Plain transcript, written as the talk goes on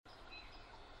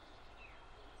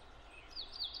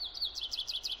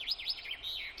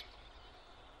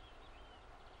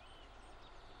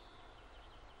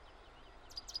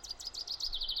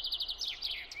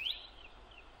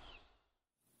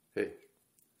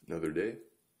Another day,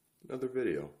 another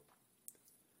video.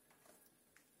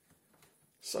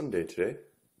 Sunday today.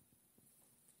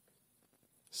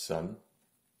 Sun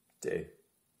day.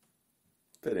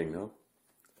 Fitting, no?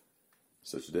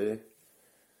 So today,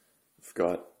 I've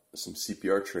got some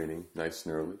CPR training, nice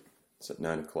and early. It's at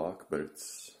 9 o'clock, but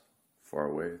it's far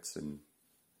away. It's in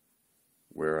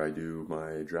where I do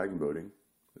my dragon boating.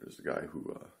 There's a guy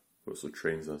who also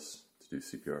trains us to do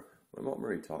CPR. My mom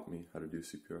already taught me how to do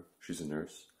CPR. She's a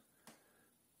nurse.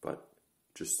 But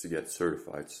just to get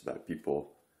certified so that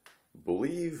people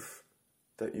believe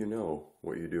that you know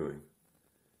what you're doing.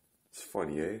 It's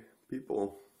funny, eh?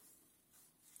 People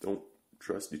don't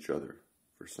trust each other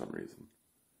for some reason.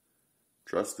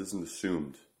 Trust isn't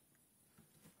assumed.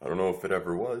 I don't know if it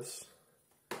ever was.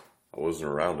 I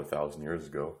wasn't around 1,000 years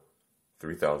ago,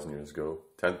 3,000 years ago,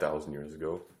 10,000 years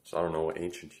ago, so I don't know what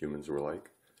ancient humans were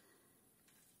like.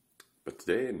 But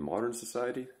today, in modern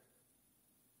society,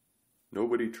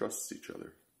 nobody trusts each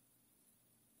other.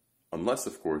 Unless,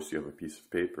 of course, you have a piece of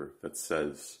paper that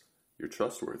says you're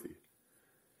trustworthy.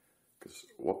 Because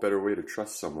what better way to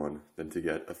trust someone than to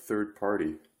get a third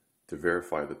party to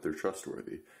verify that they're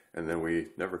trustworthy? And then we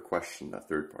never question that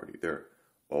third party. They're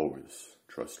always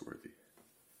trustworthy.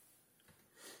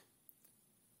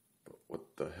 But what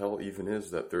the hell even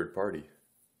is that third party?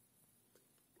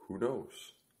 Who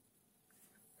knows?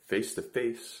 Face to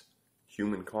face,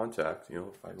 human contact,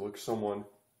 if I look someone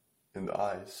in the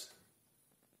eyes,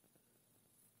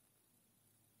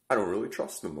 I don't really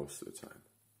trust them most of the time.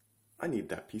 I need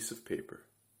that piece of paper.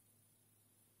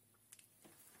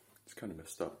 It's kind of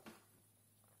messed up.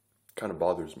 Kind of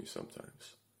bothers me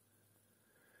sometimes.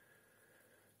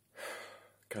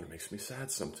 Kind of makes me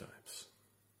sad sometimes.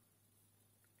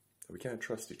 We can't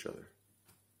trust each other.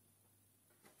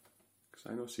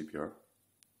 Because I know CPR.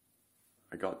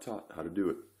 I got taught how to do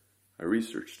it. I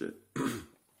researched it.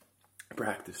 I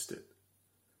practiced it.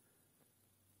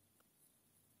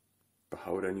 But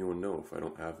how would anyone know if I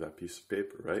don't have that piece of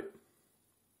paper, right?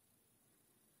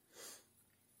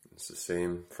 It's the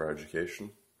same for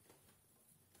education.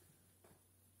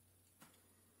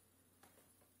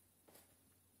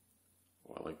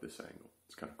 Oh, I like this angle.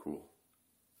 It's kind of cool.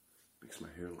 Makes my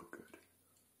hair look good.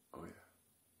 Oh, yeah.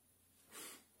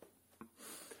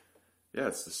 Yeah,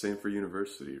 it's the same for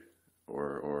university.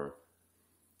 Or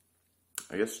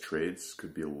I guess trades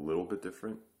could be a little bit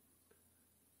different.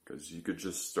 Because you could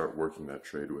just start working that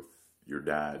trade with your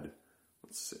dad.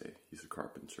 Let's say he's a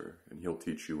carpenter, and he'll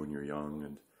teach you when you're young,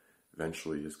 and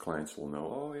eventually his clients will know,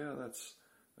 oh yeah,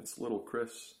 that's little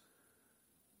Chris.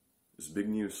 His big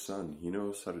news son, he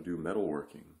knows how to do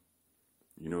metalworking.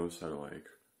 He knows how to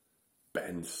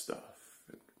bend stuff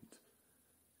and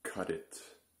cut it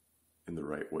in the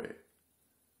right way.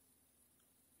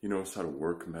 He knows how to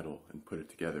work metal and put it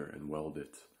together and weld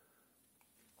it.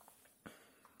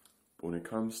 But when it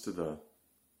comes to the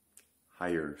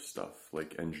higher stuff,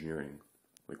 like engineering,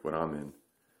 like what I'm in,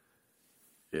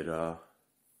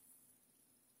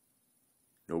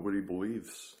 nobody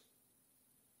believes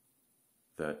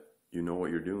that you know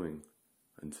what you're doing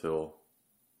until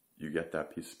you get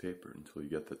that piece of paper, until you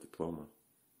get that diploma.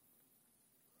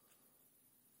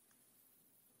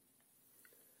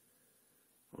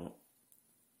 Well,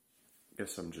 I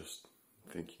guess I'm just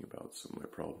thinking about some of my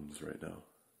problems right now.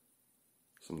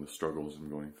 Some of the struggles I'm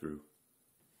going through.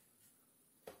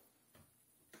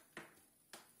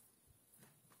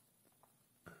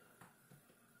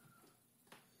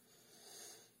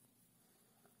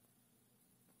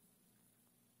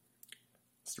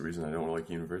 It's the reason I don't like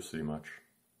university much.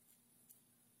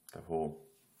 That whole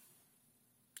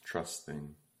trust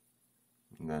thing.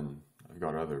 And then I've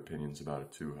got other opinions about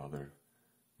it too, how they're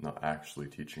not actually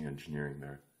teaching engineering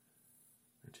there.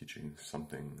 They're teaching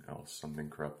something else, something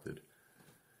corrupted.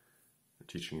 They're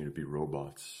teaching you to be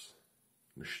robots,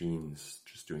 machines,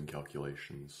 just doing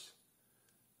calculations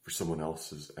for someone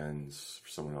else's ends, for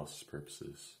someone else's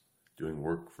purposes, doing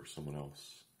work for someone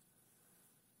else.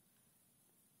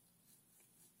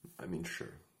 I mean,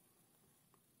 sure,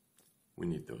 we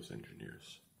need those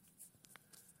engineers.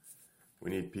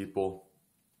 We need people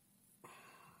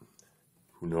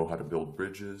who know how to build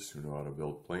bridges, who know how to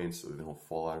build planes so they don't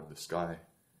fall out of the sky.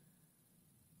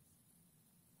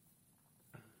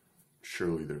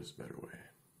 Surely there's a better way.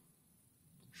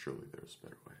 Surely there's a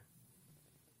better way.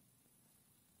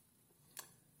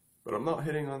 But I'm not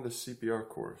hitting on the CPR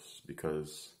course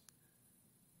because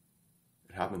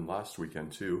it happened last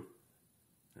weekend too.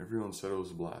 Everyone said it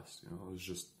was a blast. It was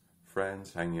just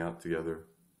friends hanging out together,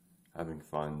 having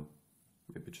fun,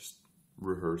 maybe just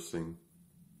rehearsing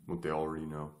what they already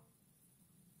know.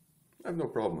 I have no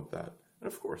problem with that. And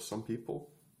of course, some people,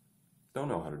 don't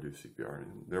know how to do CPR.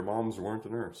 And their moms weren't a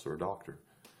nurse or a doctor,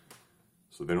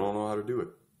 so they don't know how to do it.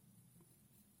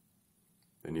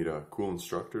 They need a cool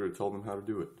instructor to tell them how to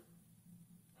do it.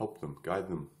 Help them, guide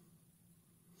them.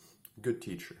 Good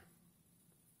teacher.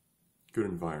 Good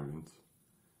environment.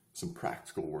 Some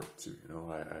practical work too.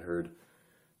 I heard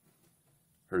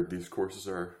these courses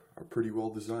are pretty well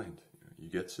designed. You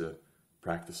get to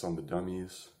practice on the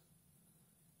dummies.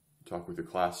 You talk with your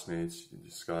classmates. You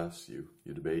discuss. You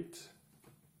debate.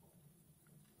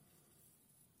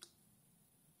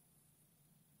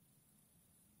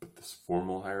 But this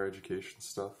formal higher education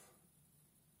stuff,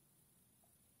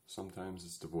 sometimes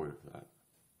it's devoid of that.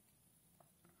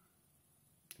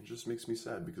 It just makes me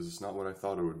sad because it's not what I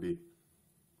thought it would be.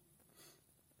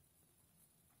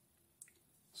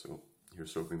 So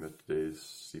here's hoping that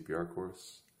today's CPR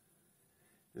course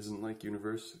isn't like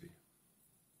university.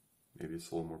 Maybe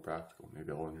it's a little more practical.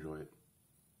 Maybe I'll enjoy it.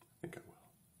 I think I will.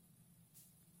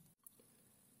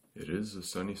 It is a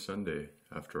sunny Sunday,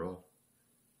 after all.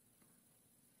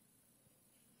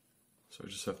 So I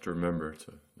just have to remember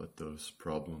to let those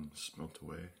problems melt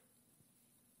away.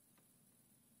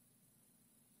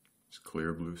 There's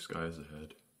clear blue skies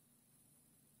ahead.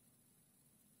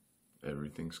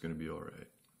 Everything's gonna be alright.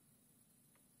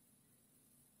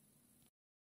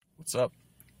 What's up?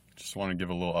 Just want to give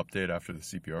a little update after the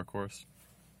CPR course.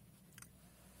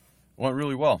 It went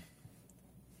really well.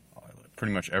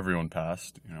 Pretty much everyone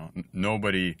passed.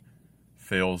 Nobody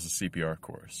fails the CPR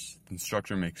course. The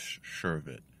instructor makes sure of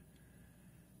it.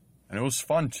 And it was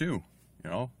fun too,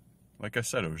 Like I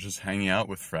said, it was just hanging out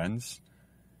with friends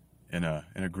in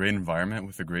a great environment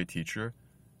with a great teacher,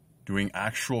 doing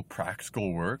actual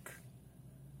practical work.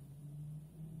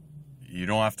 You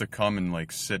don't have to come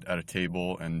and sit at a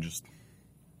table and just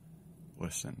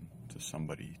listen to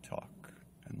somebody talk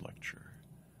and lecture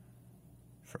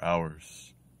for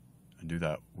hours and do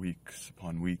that weeks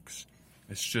upon weeks.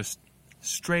 It's just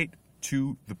straight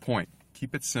to the point.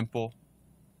 Keep it simple.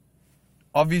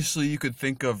 Obviously, you could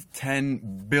think of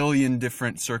 10 billion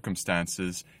different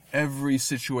circumstances, every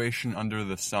situation under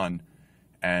the sun,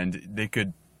 and they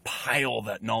could pile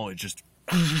that knowledge, just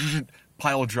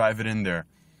pile drive it in there.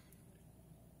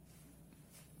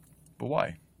 But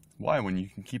why? Why when you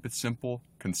can keep it simple,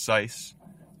 concise,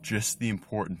 just the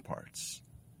important parts?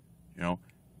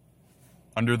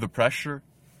 Under the pressure,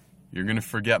 you're going to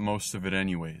forget most of it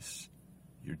anyways.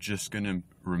 You're just going to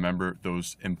remember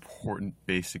those important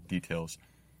basic details.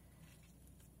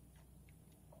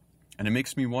 And it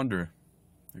makes me wonder,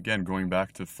 again, going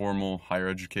back to formal higher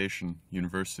education,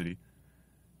 university,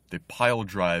 they pile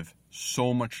drive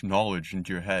so much knowledge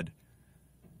into your head,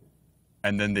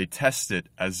 and then they test it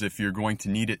as if you're going to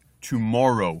need it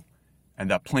tomorrow, and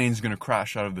that plane's going to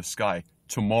crash out of the sky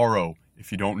tomorrow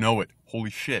if you don't know it. Holy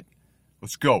shit.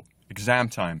 Let's go. Exam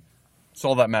time. It's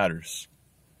all that matters.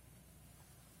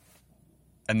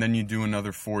 And then you do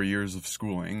another 4 years of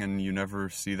schooling, and you never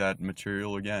see that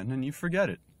material again, and you forget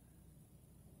it.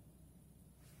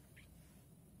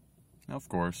 Now, of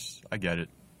course, I get it.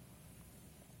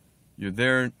 You're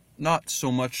there not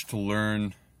so much to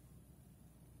learn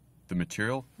the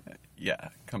material. Yeah,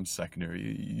 it comes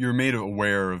secondary. You're made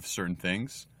aware of certain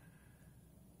things.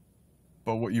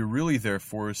 But what you're really there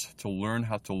for is to learn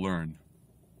how to learn.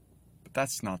 But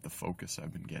that's not the focus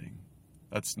I've been getting.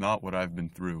 That's not what I've been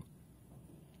through.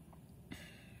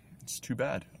 It's too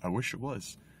bad. I wish it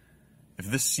was. If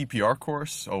this CPR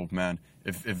course, oh man,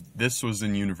 if this was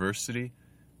in university,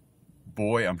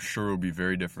 boy, I'm sure it would be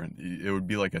very different. It would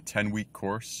be like a 10-week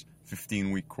course,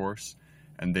 15-week course,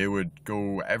 and they would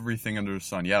go everything under the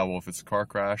sun. Yeah, well, if it's a car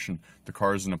crash and the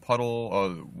car's in a puddle,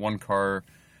 one car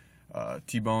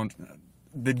T-boned,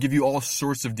 they'd give you all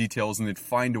sorts of details, and they'd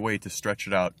find a way to stretch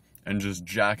it out and just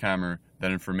jackhammer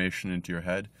that information into your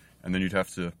head, and then you'd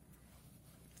have to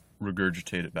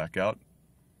regurgitate it back out.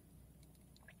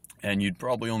 And you'd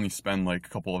probably only spend like a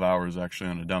couple of hours actually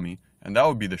on a dummy, and that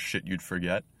would be the shit you'd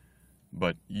forget.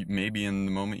 But maybe in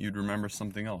the moment you'd remember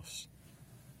something else.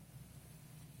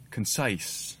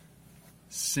 Concise,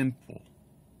 simple,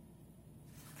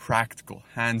 practical,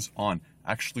 hands-on,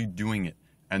 actually doing it,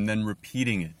 and then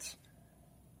repeating it.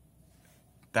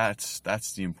 That's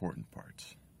the important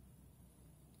part.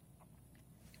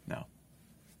 Now,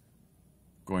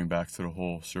 going back to the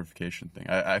whole certification thing,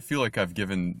 I feel like I've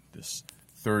given this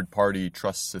third-party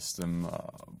trust system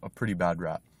a pretty bad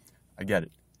rap. I get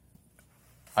it.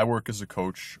 I work as a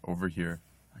coach over here.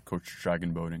 I coach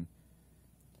dragon boating.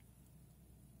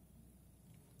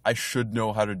 I should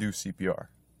know how to do CPR.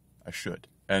 I should.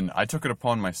 And I took it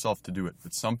upon myself to do it.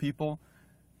 But some people,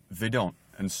 they don't.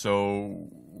 And so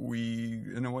we,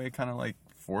 in a way, kind of like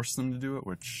force them to do it,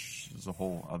 which is a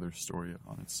whole other story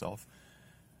on itself.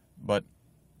 But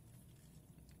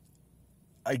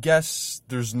I guess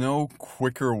there's no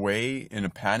quicker way in a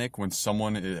panic when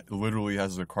someone literally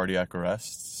has a cardiac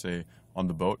arrest, say on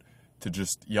the boat, to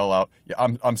just yell out, "Yeah,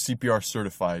 I'm CPR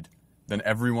certified." Then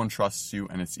everyone trusts you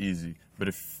and it's easy. But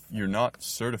if you're not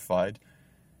certified,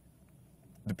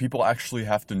 the people actually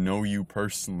have to know you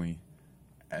personally.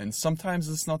 And sometimes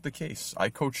it's not the case. I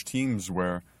coach teams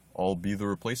where I'll be the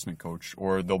replacement coach,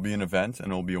 or there'll be an event and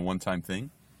it'll be a one-time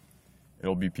thing.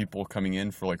 It'll be people coming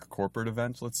in for like a corporate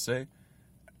event, let's say,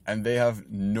 and they have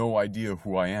no idea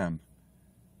who I am.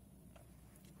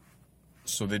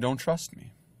 So they don't trust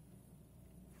me.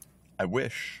 I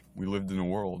wish we lived in a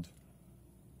world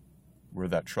where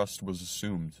that trust was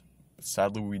assumed, but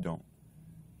sadly we don't.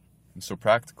 And so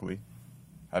practically,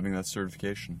 having that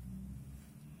certification,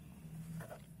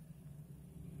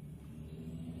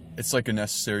 it's like a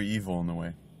necessary evil in a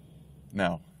way.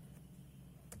 Now,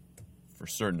 for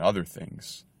certain other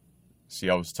things, see,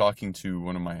 I was talking to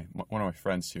one of my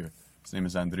friends here. His name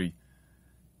is Andriy.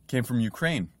 Came from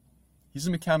Ukraine. He's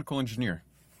a mechanical engineer.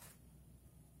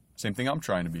 Same thing I'm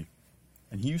trying to be.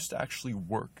 And he used to actually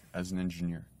work as an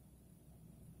engineer.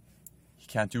 He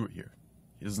can't do it here.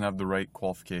 He doesn't have the right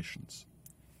qualifications.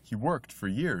 He worked for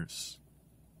years.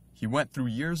 He went through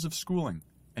years of schooling.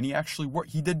 And he actually worked.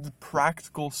 He did the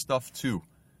practical stuff too.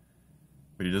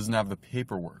 But he doesn't have the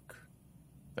paperwork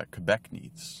that Quebec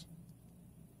needs.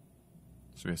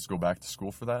 So he has to go back to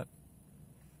school for that?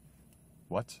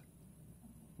 What?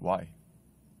 Why?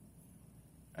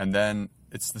 And then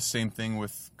it's the same thing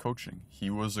with coaching. He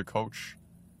was a coach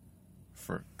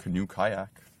for canoe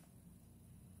kayak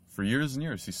for years and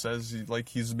years. He says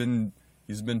he's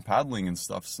been paddling and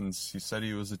stuff since he said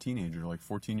he was a teenager, like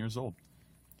 14 years old.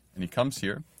 And he comes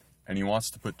here and he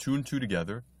wants to put two and two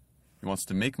together. He wants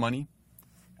to make money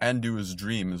and do his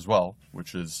dream as well,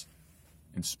 which is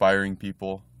inspiring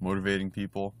people, motivating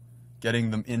people, getting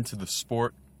them into the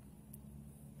sport.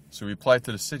 So he applied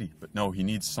to the city, but no, he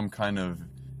needs some kind of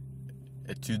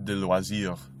études de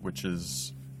loisirs, which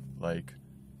is like,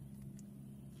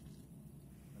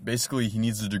 basically he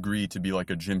needs a degree to be like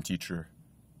a gym teacher.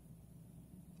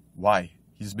 Why?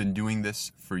 He's been doing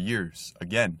this for years.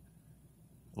 Again,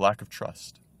 lack of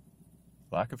trust.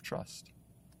 Lack of trust.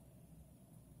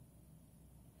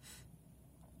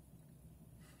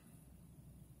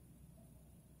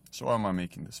 So why am I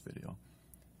making this video?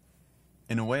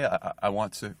 In a way, I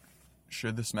want to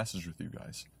share this message with you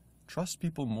guys. Trust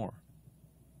people more.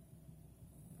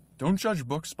 Don't judge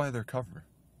books by their cover.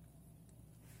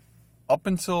 Up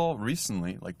until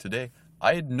recently, like today,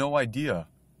 I had no idea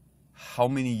how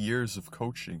many years of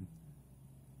coaching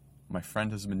my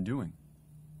friend has been doing.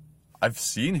 I've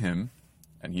seen him,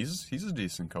 and he's a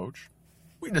decent coach.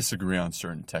 We disagree on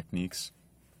certain techniques.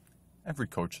 Every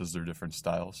coach has their different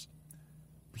styles.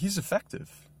 But he's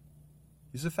effective.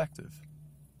 He's effective.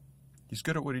 He's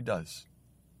good at what he does.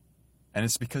 And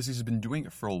it's because he's been doing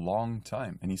it for a long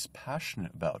time, and he's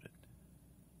passionate about it.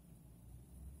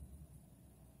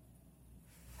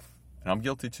 And I'm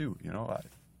guilty too,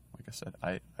 like I said,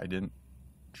 I didn't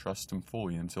trust him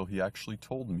fully until he actually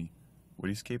told me what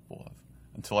he's capable of.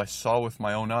 Until I saw with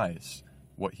my own eyes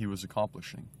what he was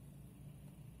accomplishing.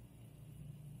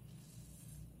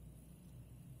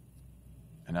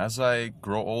 And as I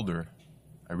grow older,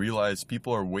 I realize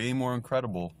people are way more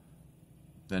incredible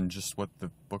than just what the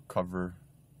book cover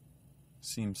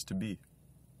seems to be.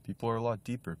 People are a lot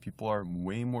deeper. People are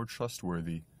way more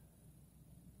trustworthy,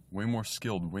 way more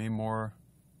skilled, way more...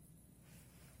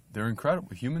 They're incredible.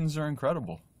 Humans are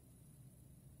incredible.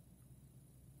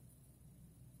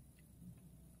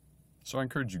 So I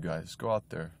encourage you guys, go out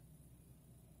there.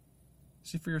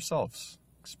 See for yourselves.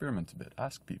 Experiment a bit.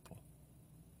 Ask people.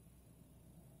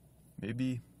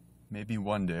 Maybe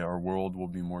one day our world will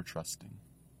be more trusting.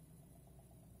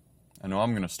 I know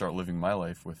I'm going to start living my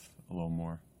life with a little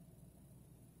more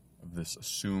of this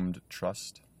assumed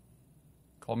trust.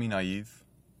 Call me naive,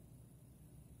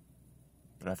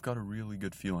 but I've got a really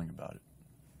good feeling about it.